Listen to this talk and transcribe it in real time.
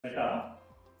Meta,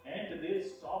 and they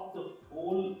stopped the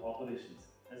whole operations,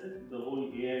 as in the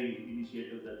whole AI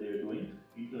initiative that they are doing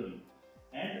internally.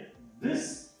 And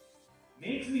this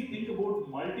makes me think about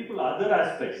multiple other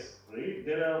aspects, right?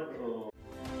 There are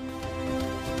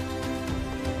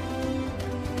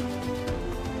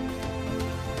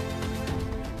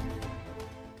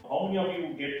how many of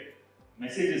you get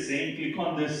messages saying click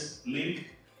on this link,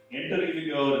 enter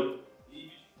your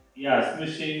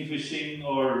smishing, phishing,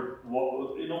 or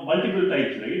multiple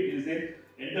types, right? Is it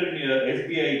enter your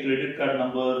SBI credit card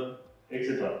number,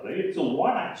 etc. Right? So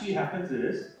what actually happens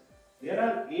is there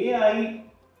are AI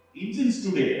engines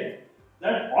today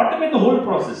that automate the whole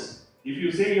process. If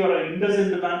you say you are an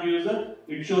IndusInd Bank user,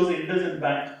 it shows IndusInd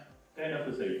Bank kind of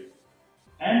a site.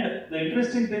 And the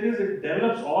interesting thing is it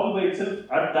develops all by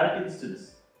itself at that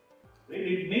instance. Right?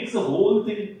 It makes the whole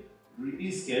thing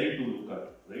really scary to look at.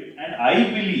 Right? And I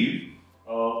believe,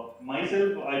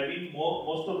 myself, I've been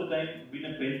most of the time been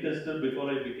a pen tester before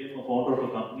I became a founder of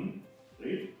a company.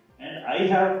 Right? And I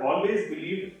have always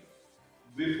believed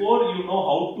before you know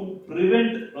how to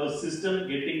prevent a system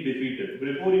getting defeated,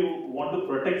 before you want to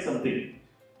protect something,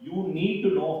 you need to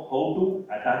know how to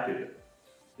attack it.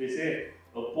 They say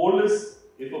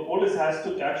if a police has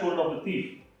to catch hold of a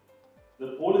thief,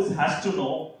 the police has to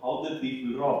know how the thief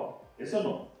will rob. Yes or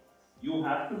no? You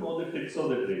have to know the tricks of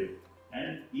the trade.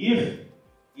 And if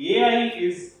AI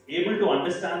is able to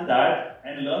understand that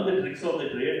and learn the tricks of the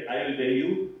trade, I will tell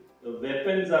you, the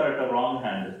weapons are at a wrong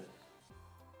hand.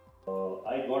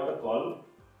 I got a call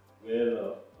where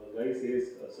a guy says,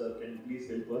 sir, can you please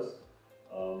help us?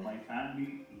 My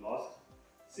family lost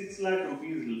 6 lakh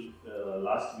rupees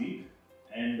last week,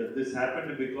 and this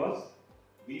happened because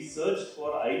we searched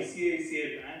for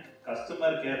ICICI Bank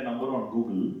customer care number on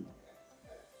Google,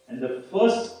 and the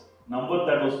first number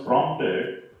that was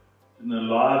prompted in a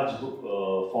large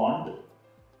font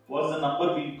was the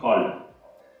number we called,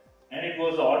 and it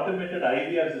was an automated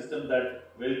IVR system that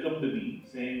welcomed me,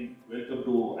 saying welcome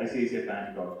to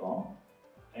ICICIbank.com,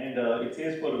 and it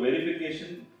says for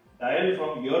verification dial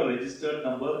from your registered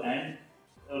number and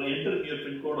enter your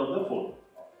PIN code on the phone.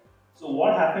 So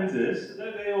what happens is,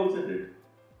 the guy also did.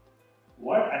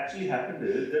 What actually happened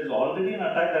is, there is already an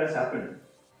attack that has happened.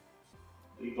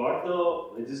 They got the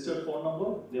registered phone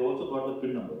number, they also got the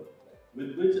PIN number,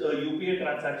 with which a UPI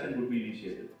transaction would be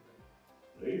initiated.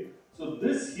 Right? So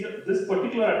this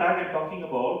particular attack I'm talking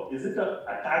about, is it an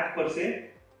attack per se?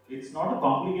 It's not a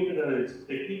complicated attack, it's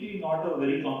technically not a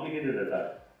very complicated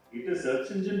attack. It is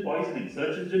search engine poisoning,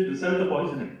 search engine result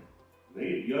poisoning.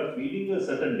 Right? You are feeding a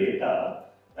certain data,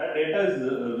 that data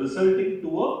is resulting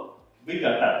to a big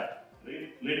attack. Right?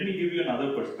 Let me give you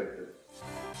another perspective.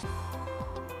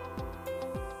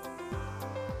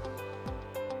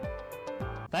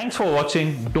 Thanks for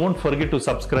watching. Don't forget to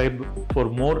subscribe for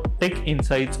more tech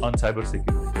insights on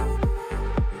cybersecurity.